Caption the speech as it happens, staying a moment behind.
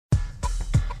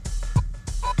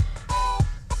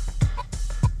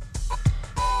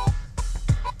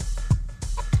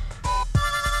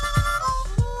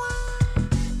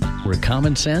where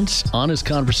common sense, honest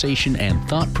conversation, and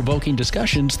thought-provoking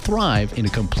discussions thrive in a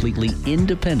completely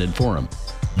independent forum.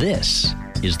 This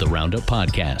is the Roundup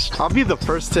Podcast. I'll be the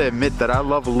first to admit that I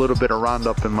love a little bit of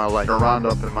Roundup in my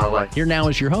life. Here now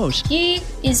is your host. He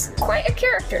is quite a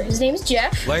character. His name's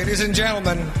Jeff. Ladies and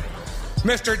gentlemen,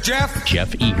 Mr.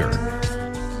 Jeff Eager.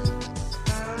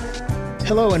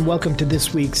 Hello and welcome to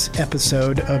this week's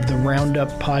episode of the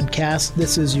Roundup Podcast.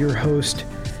 This is your host,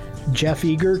 Jeff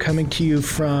Eager, coming to you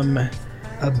from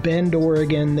a Bend,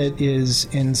 Oregon that is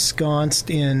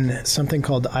ensconced in something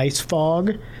called ice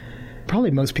fog. Probably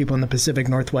most people in the Pacific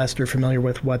Northwest are familiar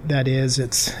with what that is.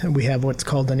 We have what's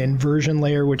called an inversion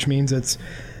layer, which means it's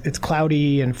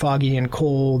cloudy and foggy and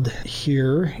cold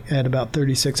here at about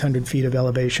 3,600 feet of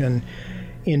elevation.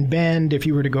 In Bend, if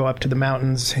you were to go up to the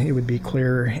mountains, it would be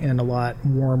clear and a lot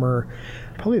warmer.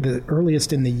 Probably the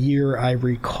earliest in the year I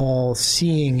recall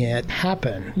seeing it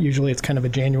happen. Usually it's kind of a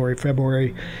January,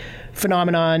 February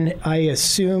phenomenon. I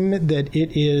assume that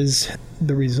it is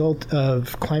the result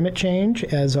of climate change,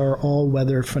 as are all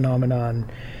weather phenomenon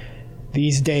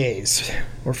these days,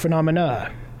 or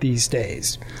phenomena these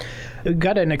days. We've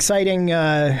got an exciting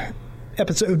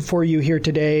episode for you here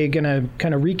today. Going to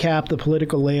kind of recap the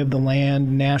political lay of the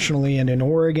land nationally and in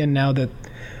Oregon now that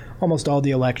almost all the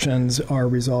elections are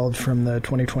resolved from the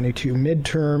 2022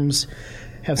 midterms.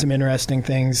 Have some interesting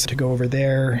things to go over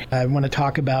there. I want to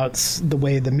talk about the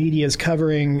way the media is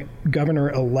covering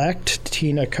Governor-elect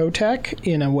Tina Kotek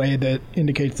in a way that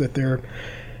indicates that they're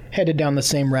headed down the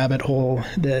same rabbit hole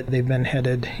that they've been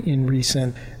headed in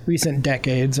recent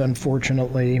decades,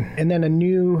 unfortunately. And then a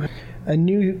new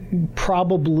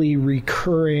probably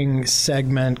recurring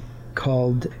segment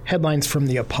called Headlines from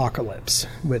the Apocalypse,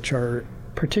 which are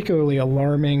particularly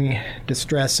alarming,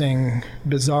 distressing,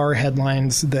 bizarre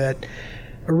headlines that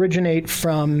originate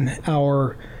from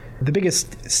the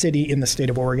biggest city in the state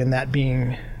of Oregon, that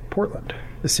being Portland,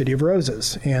 the city of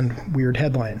roses, and weird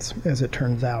headlines, as it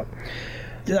turns out.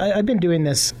 I've been doing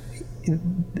this,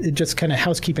 just kind of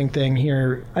housekeeping thing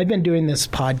here. I've been doing this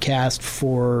podcast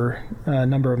for a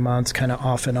number of months, kind of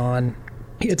off and on.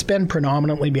 It's been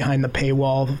predominantly behind the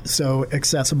paywall, so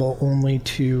accessible only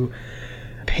to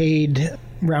paid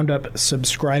Roundup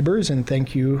subscribers, and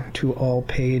thank you to all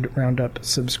paid Roundup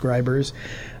subscribers.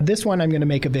 This one I'm going to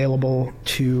make available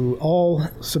to all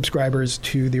subscribers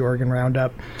to the Oregon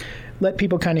Roundup. Let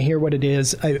people kind of hear what it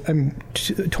is. I'm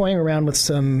toying around with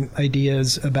some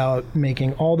ideas about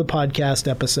making all the podcast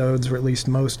episodes, or at least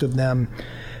most of them,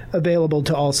 available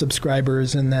to all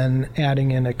subscribers, and then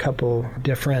adding in a couple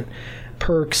different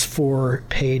perks for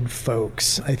paid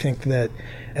folks. I think that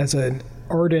as an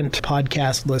ardent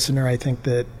podcast listener, I think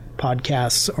that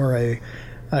podcasts are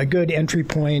a good entry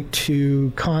point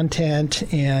to content,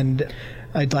 and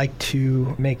I'd like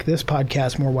to make this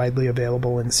podcast more widely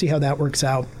available and see how that works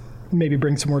out. Maybe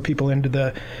bring some more people into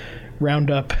the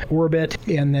Roundup orbit,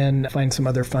 and then find some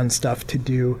other fun stuff to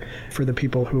do for the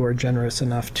people who are generous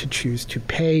enough to choose to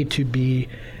pay to be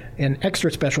an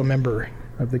extra special member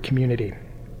of the community.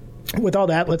 With all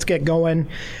that, let's get going.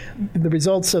 The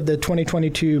results of the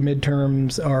 2022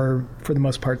 midterms are, for the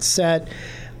most part, set.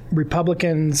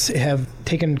 Republicans have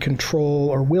taken control,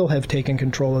 or will have taken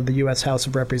control, of the U.S. House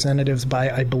of Representatives by,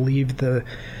 I believe, the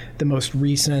most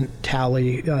recent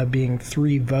tally being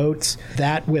 3 votes.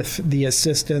 That with the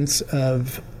assistance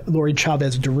of Lori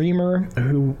Chavez DeRemer,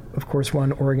 who, of course,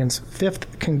 won Oregon's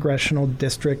 5th congressional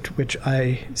district, which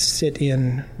I sit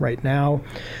in right now.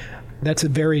 That's a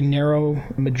very narrow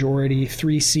majority.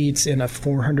 3 seats in a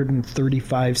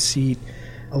 435-seat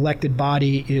elected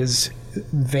body is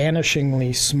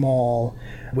vanishingly small,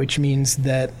 which means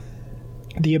that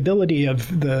the ability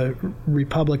of the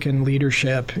Republican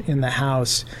leadership in the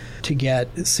House to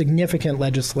get significant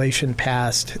legislation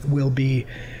passed will be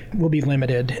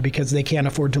limited, because they can't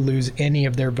afford to lose any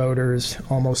of their voters,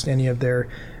 almost any of their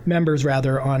members,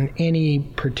 rather, on any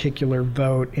particular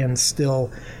vote, and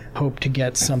still hope to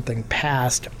get something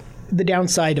passed. The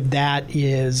downside of that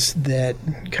is that,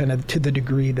 kind of to the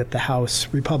degree that the House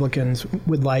Republicans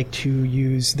would like to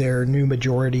use their new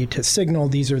majority to signal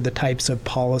these are the types of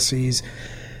policies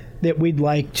that we'd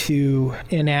like to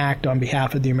enact on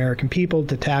behalf of the American people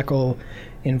to tackle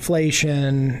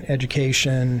inflation,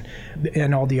 education,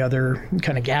 and all the other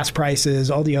kind of gas prices,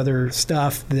 all the other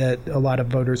stuff that a lot of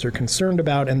voters are concerned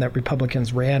about and that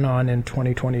Republicans ran on in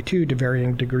 2022 to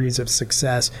varying degrees of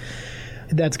success.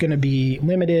 That's going to be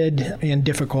limited and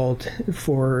difficult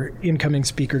for incoming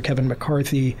Speaker Kevin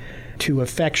McCarthy to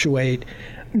effectuate.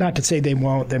 Not to say they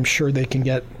won't. I'm sure they can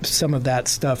get some of that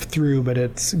stuff through, but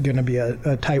it's going to be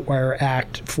a tight wire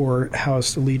act for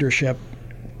House leadership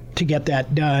to get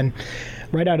that done.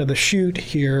 right out of the chute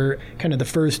here, kind of the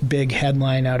first big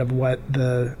headline out of what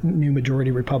the new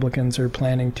majority Republicans are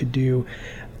planning to do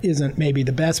isn't maybe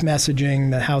the best messaging.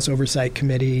 The House Oversight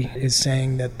Committee is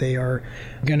saying that they are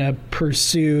going to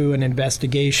pursue an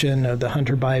investigation of the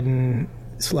Hunter Biden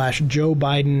 / Joe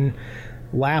Biden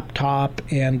laptop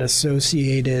and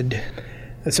associated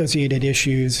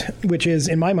issues, which is,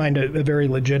 in my mind, a very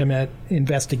legitimate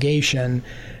investigation,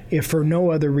 if for no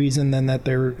other reason than that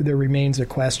there remains a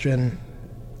question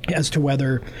as to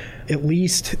whether at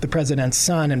least the president's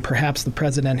son and perhaps the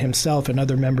president himself and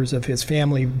other members of his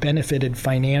family benefited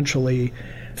financially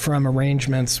from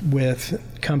arrangements with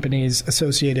companies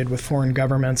associated with foreign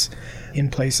governments in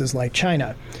places like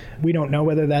China. We don't know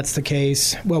whether that's the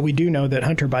case. Well, we do know that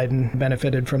Hunter Biden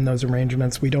benefited from those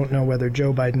arrangements. We don't know whether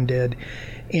Joe Biden did.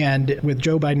 And with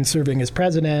Joe Biden serving as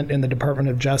president and the Department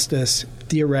of Justice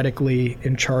theoretically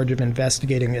in charge of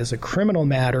investigating as a criminal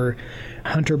matter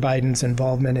Hunter Biden's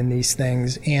involvement in these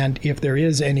things, and if there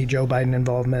is any Joe Biden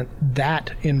involvement,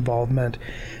 that involvement,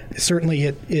 certainly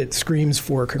it screams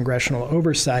for congressional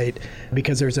oversight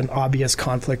because there's an obvious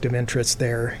conflict of interest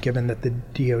there, given that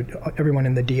everyone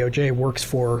in the DOJ works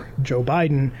for Joe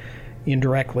Biden,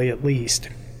 indirectly at least.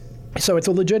 So it's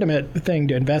a legitimate thing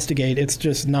to investigate. It's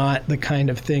just not the kind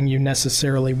of thing you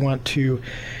necessarily want to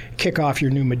kick off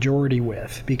your new majority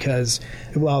with, because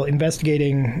while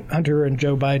investigating Hunter and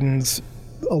Joe Biden's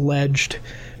alleged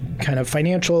kind of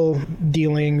financial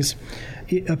dealings,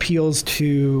 it appeals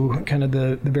to kind of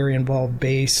the very involved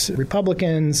base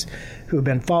Republicans who have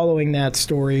been following that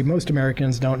story. Most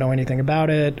Americans don't know anything about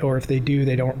it, or if they do,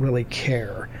 they don't really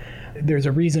care. There's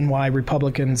a reason why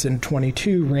Republicans in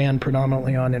 22 ran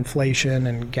predominantly on inflation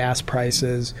and gas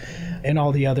prices and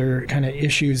all the other kind of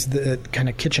issues, the kind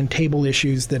of kitchen table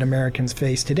issues that Americans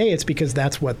face today. It's because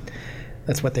that's what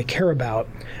they care about.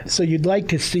 So you'd like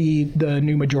to see the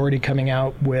new majority coming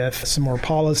out with some more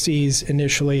policies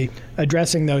initially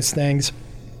addressing those things.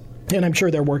 And I'm sure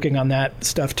they're working on that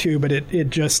stuff too, but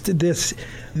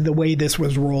the way this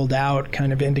was rolled out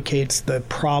kind of indicates the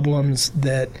problems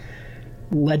that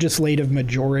legislative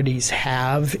majorities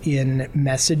have in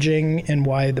messaging and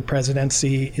why the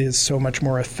presidency is so much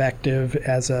more effective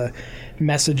as a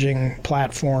messaging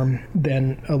platform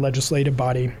than a legislative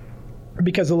body.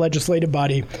 Because the legislative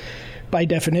body, by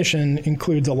definition,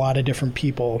 includes a lot of different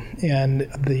people, and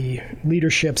the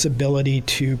leadership's ability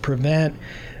to prevent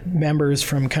members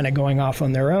from kind of going off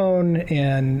on their own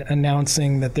and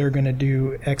announcing that they're going to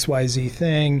do XYZ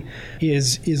thing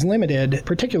is limited,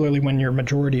 particularly when your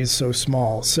majority is so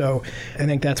small. So I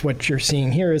think that's what you're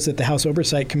seeing here, is that the House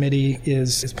Oversight Committee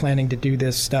is planning to do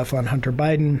this stuff on Hunter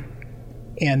Biden.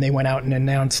 And they went out and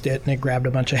announced it, and it grabbed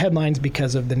a bunch of headlines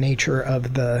because of the nature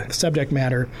of the subject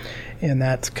matter. And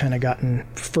that's kind of gotten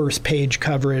first page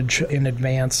coverage in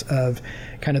advance of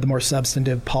kind of the more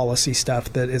substantive policy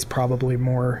stuff that is probably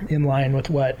more in line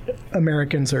with what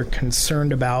Americans are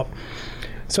concerned about.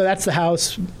 So that's the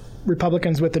House.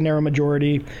 Republicans with the narrow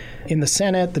majority. In the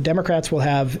Senate, the Democrats will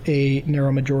have a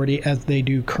narrow majority, as they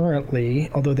do currently,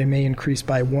 although they may increase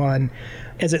by one.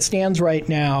 As it stands right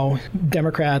now,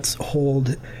 Democrats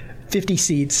hold 50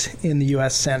 seats in the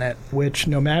U.S. Senate, which,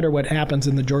 no matter what happens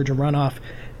in the Georgia runoff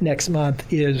next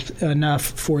month, is enough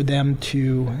for them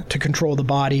to control the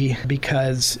body,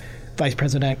 because Vice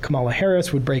President Kamala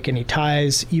Harris would break any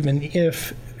ties, even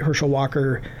if Herschel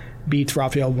Walker beats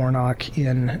Raphael Warnock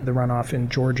in the runoff in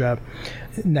Georgia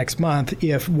next month.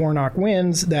 If Warnock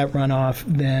wins that runoff,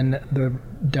 then the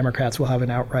Democrats will have an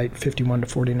outright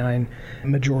 51-49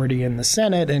 majority in the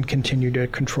Senate and continue to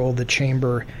control the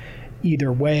chamber.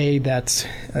 Either way, that's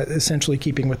essentially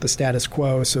keeping with the status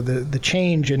quo. So the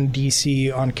change in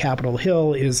D.C. on Capitol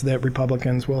Hill is that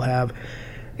Republicans will have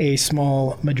a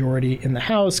small majority in the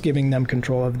House, giving them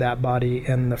control of that body,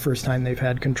 and the first time they've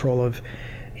had control of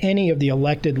any of the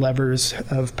elected levers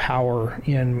of power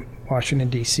in Washington,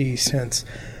 D.C. since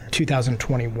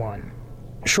 2021.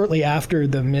 Shortly after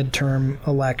the midterm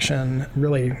election,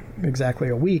 really exactly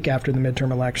a week after the midterm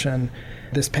election,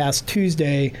 this past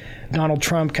Tuesday, Donald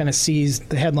Trump kind of seized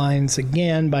the headlines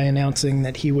again by announcing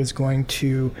that he was going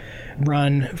to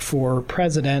run for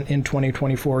president in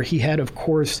 2024. He had, of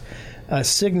course,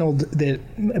 signaled that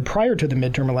prior to the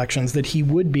midterm elections that he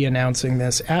would be announcing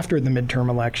this after the midterm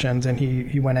elections, and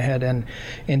he went ahead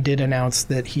and did announce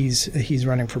that he's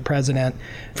running for president.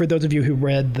 For those of you who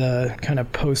read the kind of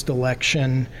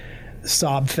post-election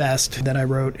sob fest that I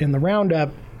wrote in the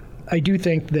roundup, I do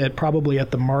think that probably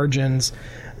at the margins,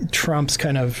 Trump's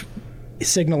kind of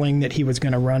signaling that he was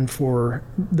going to run for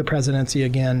the presidency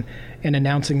again and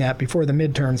announcing that before the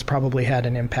midterms probably had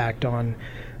an impact on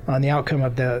on the outcome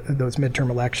of those midterm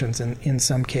elections. In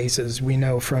some cases, we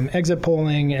know from exit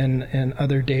polling and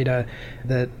other data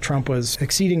that Trump was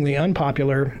exceedingly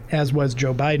unpopular, as was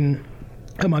Joe Biden,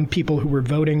 among people who were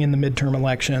voting in the midterm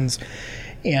elections,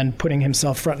 and putting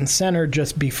himself front and center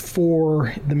just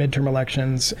before the midterm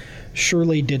elections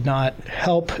surely did not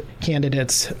help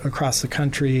candidates across the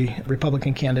country,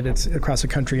 Republican candidates across the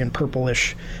country in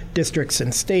purplish districts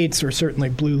and states, or certainly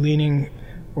blue-leaning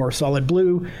or solid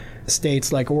blue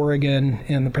states like Oregon.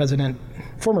 And the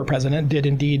former president did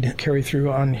indeed carry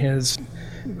through on his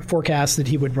forecast that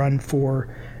he would run for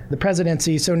the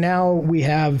presidency. So now we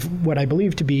have what I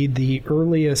believe to be the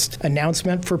earliest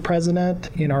announcement for president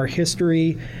in our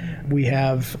history. We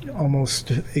have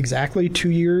almost exactly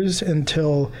 2 years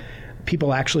until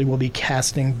people actually will be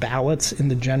casting ballots in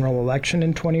the general election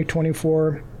in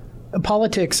 2024.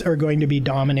 Politics are going to be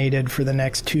dominated for the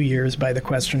next 2 years by the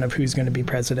question of who's going to be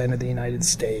president of the United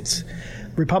States.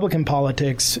 Republican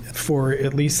politics for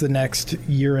at least the next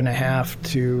year and a half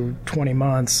to 20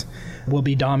 months will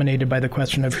be dominated by the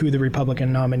question of who the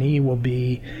Republican nominee will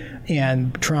be,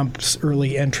 and Trump's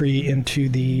early entry into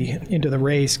the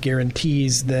race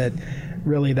guarantees that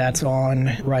really that's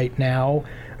on right now.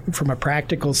 From a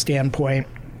practical standpoint,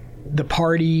 the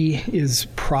party is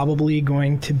probably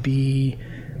going to be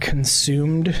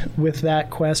consumed with that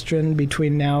question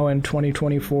between now and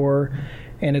 2024.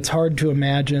 And it's hard to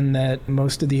imagine that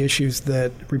most of the issues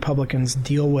that Republicans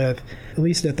deal with, at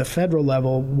least at the federal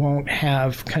level, won't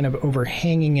have kind of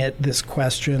overhanging it this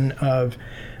question of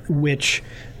which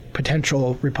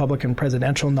potential Republican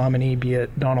presidential nominee, be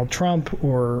it Donald Trump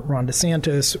or Ron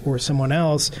DeSantis or someone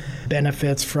else,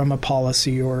 benefits from a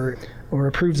policy or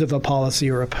approves of a policy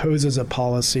or opposes a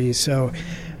policy. So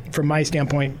from my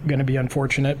standpoint, going to be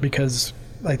unfortunate because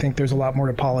I think there's a lot more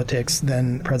to politics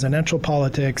than presidential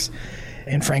politics.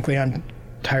 And frankly, I'm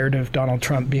tired of Donald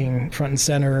Trump being front and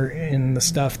center in the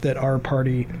stuff that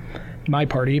my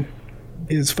party,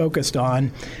 is focused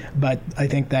on. But I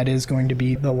think that is going to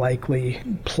be the likely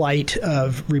plight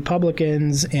of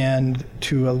Republicans and,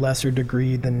 to a lesser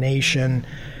degree, the nation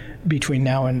between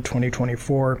now and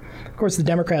 2024. Of course, the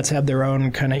Democrats have their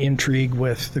own kind of intrigue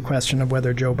with the question of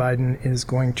whether Joe Biden is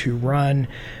going to run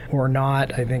or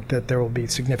not. I think that there will be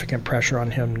significant pressure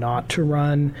on him not to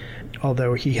run,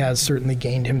 although he has certainly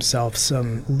gained himself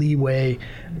some leeway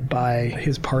by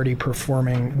his party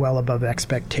performing well above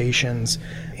expectations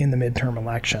in the midterm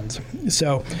elections.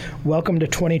 So, welcome to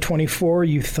 2024.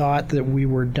 You thought that we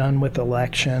were done with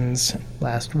elections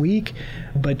last week,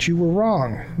 but you were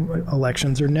wrong.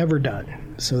 Elections are never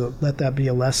done. So let that be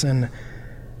a lesson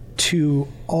to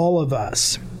all of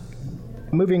us.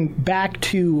 Moving back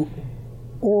to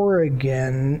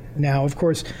Oregon now, of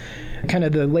course, kind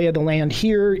of the lay of the land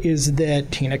here is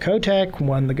that Tina Kotek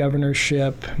won the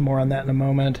governorship. More on that in a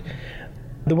moment.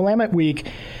 The Willamette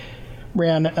Week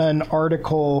ran an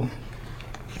article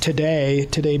today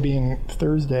being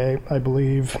Thursday, I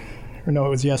believe, or no, it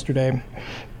was yesterday,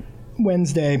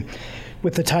 Wednesday,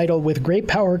 with the title, "With Great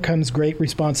Power Comes Great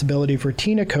Responsibility for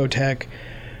Tina Kotek,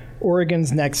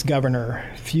 Oregon's Next Governor."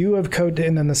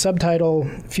 And then the subtitle,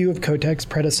 "Few of Kotek's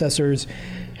predecessors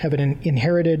have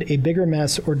inherited a bigger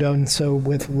mess or done so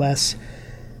with less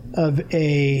of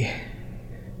a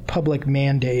public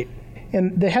mandate."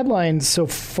 And the headline, so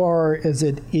far as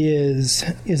it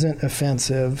isn't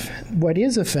offensive. What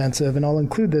is offensive, and I'll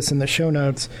include this in the show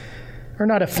notes, or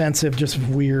not offensive, just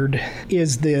weird,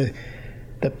 is the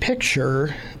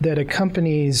picture that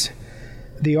accompanies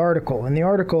the article. And the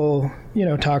article,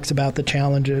 talks about the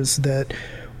challenges that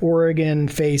Oregon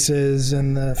faces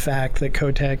and the fact that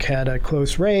Kotek had a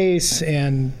close race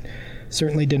and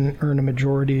certainly didn't earn a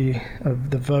majority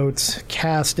of the votes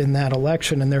cast in that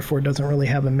election and therefore doesn't really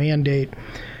have a mandate.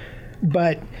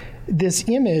 But this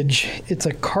image, it's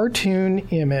a cartoon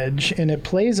image, and it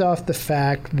plays off the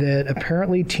fact that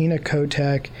apparently Tina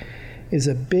Kotek is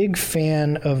a big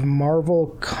fan of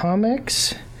Marvel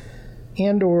Comics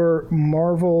and or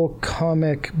Marvel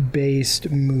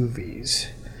comic-based movies.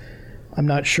 I'm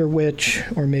not sure which,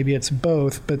 or maybe it's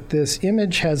both, but this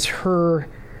image has her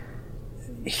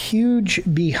huge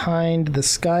behind the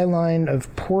skyline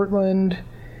of Portland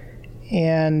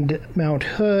and Mount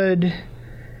Hood,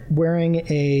 wearing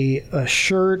a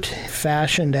shirt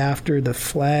fashioned after the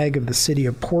flag of the city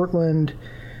of Portland,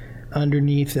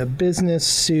 underneath a business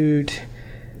suit,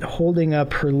 holding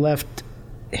up her left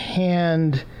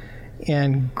hand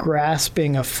and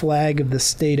grasping a flag of the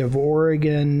state of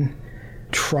Oregon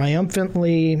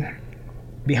triumphantly,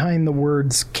 behind the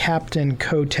words Captain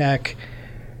Kotek,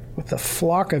 with a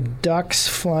flock of ducks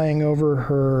flying over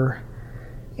her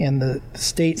and the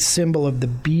state symbol of the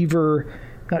beaver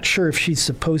not sure if she's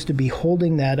supposed to be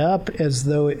holding that up as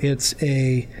though it's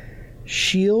a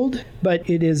shield, but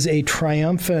it is a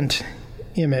triumphant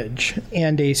image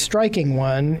and a striking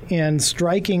one, and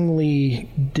strikingly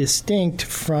distinct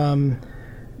from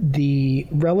the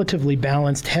relatively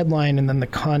balanced headline and then the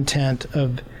content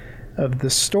of the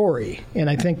story. And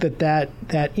I think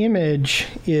that image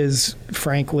is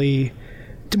frankly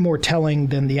more telling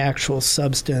than the actual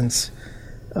substance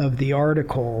of the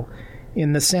article,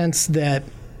 in the sense that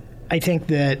I think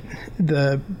that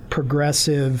the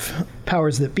progressive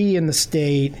powers that be in the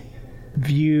state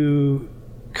view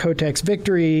Kotek's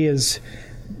victory as,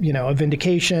 a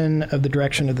vindication of the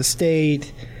direction of the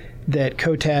state, that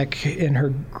Kotek, in her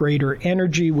greater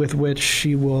energy with which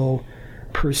she will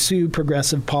pursue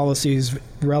progressive policies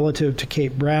relative to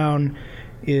Kate Brown,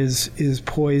 is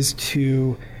poised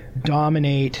to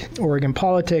dominate Oregon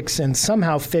politics and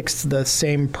somehow fix the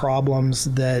same problems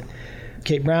that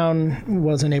Kate Brown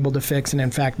wasn't able to fix and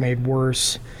in fact made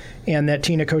worse, and that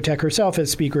Tina Kotek herself,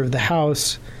 as Speaker of the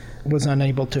House, was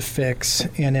unable to fix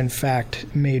and in fact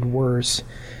made worse.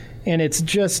 And it's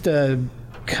just a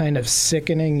kind of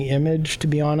sickening image, to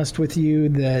be honest with you,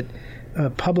 that a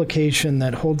publication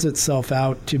that holds itself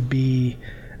out to be,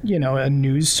 a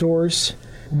news source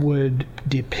would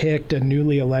depict a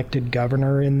newly elected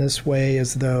governor in this way,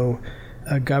 as though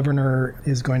a governor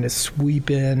is going to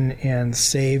sweep in and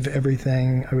save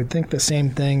everything. I would think the same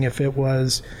thing if it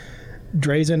was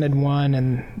Drazen had won,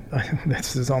 and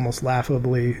this is almost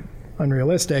laughably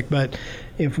unrealistic, but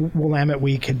if Willamette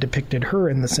Week had depicted her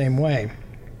in the same way.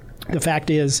 The fact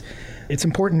is, it's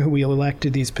important who we elect to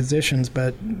these positions,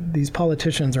 but these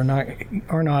politicians are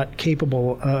not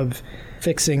capable of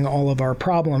fixing all of our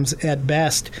problems. At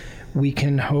best, we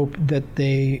can hope that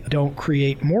they don't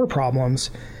create more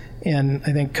problems. And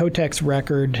I think Kotek's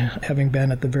record, having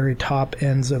been at the very top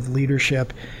ends of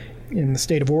leadership in the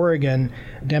state of Oregon,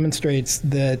 demonstrates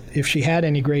that if she had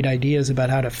any great ideas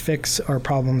about how to fix our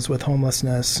problems with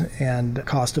homelessness and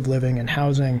cost of living and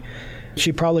housing,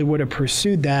 she probably would have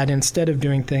pursued that instead of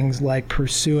doing things like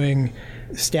pursuing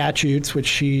statutes, which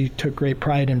she took great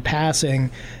pride in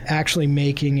passing, actually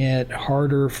making it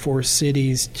harder for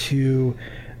cities to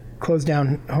close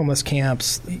down homeless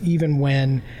camps, even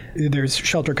when there's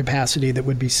shelter capacity that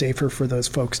would be safer for those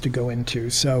folks to go into.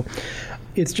 So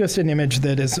it's just an image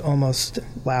that is almost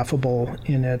laughable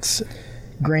in its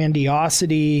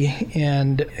grandiosity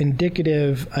and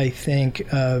indicative, I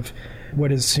think, of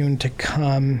what is soon to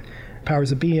come.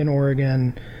 Powers that be in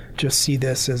Oregon just see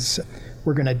this as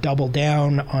we're going to double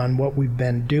down on what we've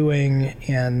been doing,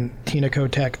 and Tina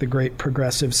Kotek, the great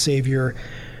progressive savior,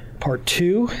 Part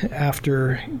 2,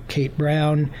 after Kate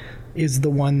Brown, is the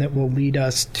one that will lead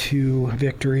us to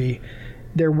victory.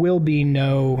 There will be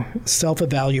no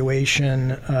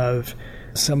self-evaluation of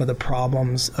some of the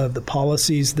problems of the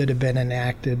policies that have been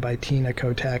enacted by Tina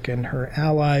Kotek and her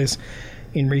allies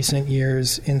in recent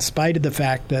years, in spite of the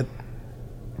fact that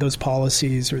those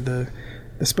policies, or the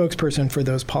spokesperson for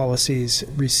those policies,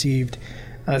 received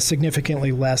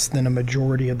significantly less than a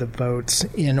majority of the votes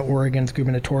in Oregon's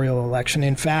gubernatorial election.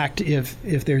 In fact, if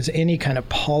there's any kind of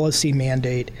policy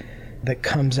mandate that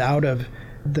comes out of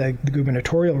the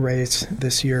gubernatorial race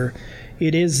this year,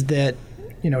 it is that,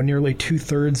 nearly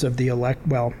 2/3 of the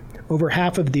over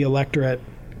half of the electorate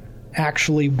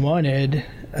actually wanted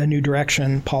a new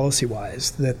direction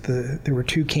policy-wise, that there were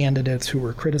two candidates who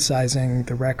were criticizing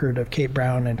the record of Kate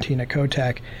Brown and Tina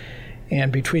Kotek,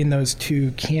 and between those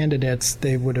two candidates,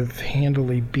 they would have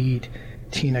handily beat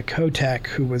Tina Kotek,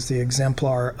 who was the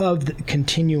exemplar of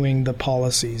continuing the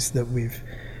policies that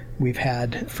we've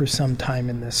had for some time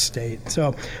in this state.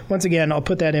 So once again, I'll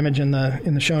put that image in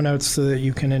the show notes so that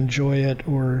you can enjoy it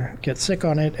or get sick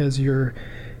on it as you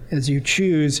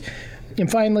choose. And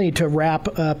finally, to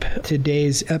wrap up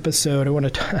today's episode, I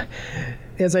want to,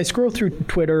 as I scroll through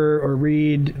Twitter or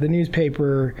read the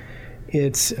newspaper,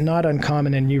 it's not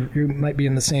uncommon, and you might be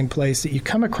in the same place, that you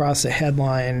come across a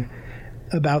headline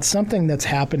about something that's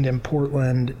happened in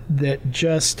Portland that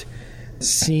just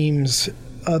seems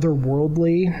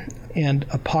otherworldly and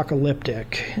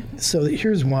apocalyptic. So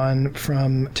here's one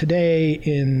from today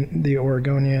in the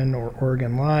Oregonian or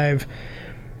Oregon Live.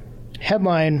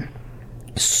 Headline: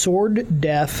 Sword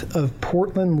death of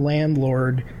Portland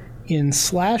landlord in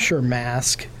slasher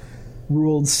mask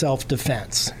ruled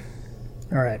self-defense.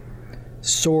 All right.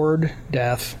 Sword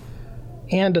death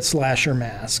and a slasher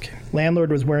mask. Landlord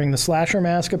was wearing the slasher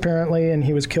mask, apparently, and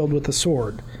he was killed with a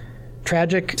sword.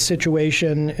 Tragic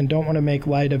situation, and don't want to make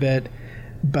light of it,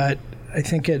 but I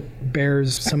think it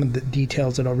bears some of the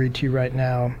details that I'll read to you right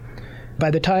now. By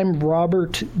the time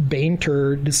Robert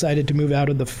Bainter decided to move out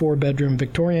of the 4-bedroom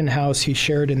Victorian house he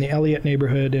shared in the Elliott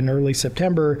neighborhood in early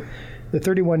September, the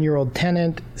 31-year-old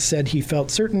tenant said he felt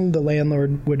certain the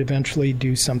landlord would eventually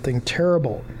do something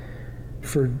terrible.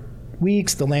 For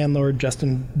weeks, the landlord,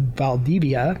 Justin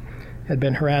Valdivia, had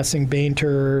been harassing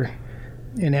Bainter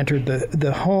and entered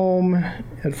the home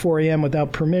at 4 a.m.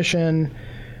 without permission.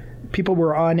 People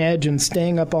were on edge and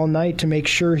staying up all night to make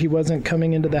sure he wasn't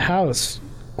coming into the house,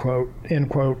 quote, end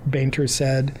quote, Bainter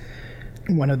said.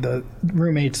 One of the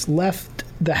roommates left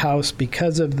the house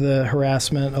because of the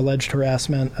alleged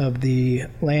harassment of the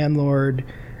landlord.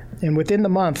 And within the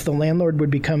month, the landlord would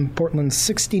become Portland's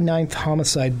 69th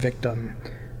homicide victim,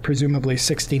 presumably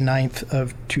 69th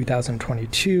of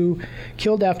 2022,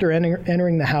 killed after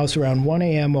entering the house around 1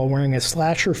 a.m. while wearing a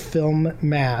slasher film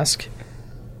mask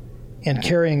and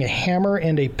carrying a hammer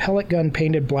and a pellet gun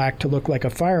painted black to look like a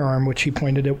firearm, which he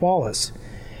pointed at Wallace.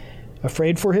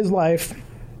 Afraid for his life,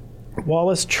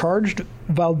 Wallace charged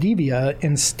Valdivia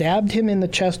and stabbed him in the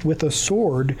chest with a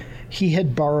sword he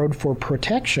had borrowed for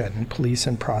protection, police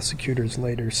and prosecutors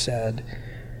later said.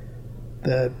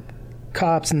 The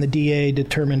cops and the DA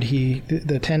determined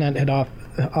the tenant had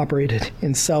operated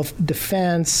in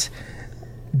self-defense.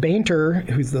 Bainter,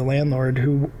 who's the landlord,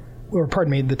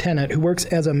 the tenant, who works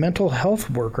as a mental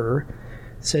health worker,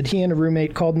 said he and a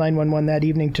roommate called 911 that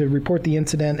evening to report the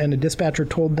incident, and a dispatcher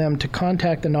told them to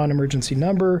contact the non-emergency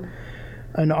number.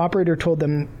 An operator told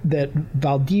them that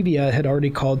Valdivia had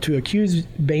already called to accuse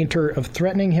Bainter of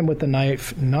threatening him with a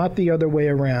knife, not the other way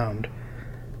around.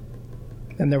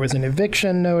 And there was an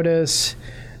eviction notice.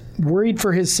 Worried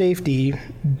for his safety,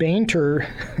 Bainter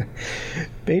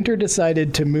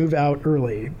decided to move out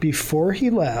early. Before he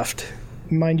left,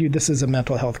 mind you, this is a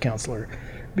mental health counselor.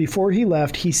 Before he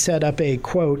left, he set up a,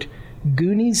 quote,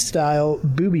 Goonies-style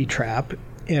booby trap,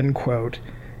 end quote,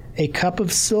 a cup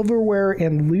of silverware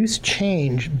and loose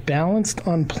change balanced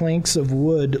on planks of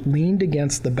wood leaned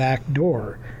against the back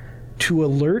door to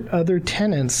alert other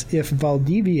tenants if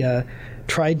Valdivia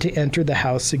tried to enter the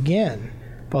house again.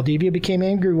 Valdivia became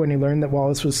angry when he learned that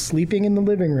Wallace was sleeping in the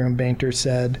living room, Bainter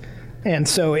said. And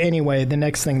so anyway, the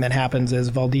next thing that happens is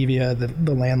Valdivia,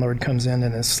 the landlord, comes in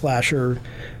his slasher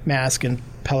mask and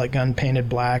pellet gun painted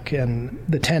black, and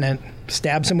the tenant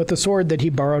stabs him with a sword that he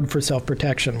borrowed for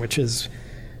self-protection, which is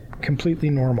completely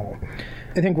normal.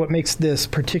 I think what makes this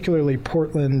particularly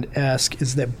Portland-esque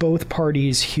is that both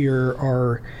parties here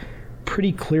are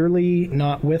pretty clearly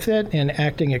not with it and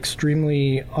acting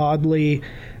extremely oddly.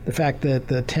 The fact that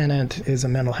the tenant is a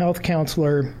mental health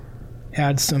counselor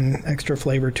adds some extra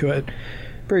flavor to it.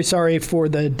 Very sorry for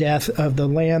the death of the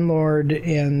landlord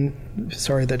and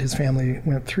sorry that his family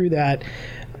went through that.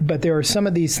 But there are some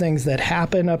of these things that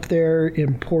happen up there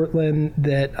in Portland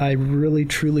that I really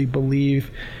truly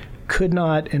believe could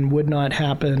not and would not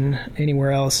happen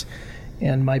anywhere else.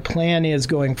 And my plan is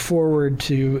going forward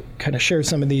to kind of share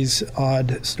some of these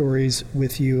odd stories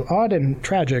with you, odd and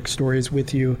tragic stories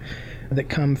with you that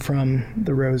come from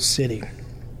the Rose City.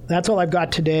 That's all I've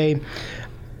got today.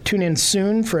 Tune in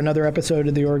soon for another episode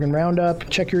of the Oregon Roundup.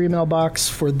 Check your email box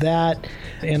for that,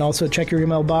 and also check your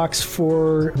email box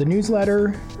for the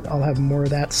newsletter. I'll have more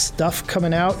of that stuff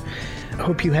coming out. I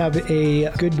hope you have a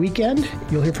good weekend.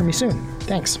 You'll hear from me soon.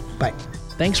 Thanks. Bye.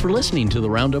 Thanks for listening to the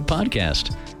Roundup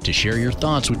Podcast. To share your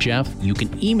thoughts with Jeff, you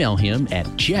can email him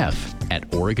at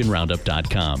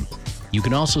jeff@OregonRoundup.com. You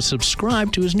can also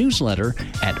subscribe to his newsletter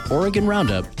at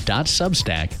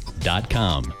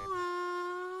OregonRoundup.substack.com.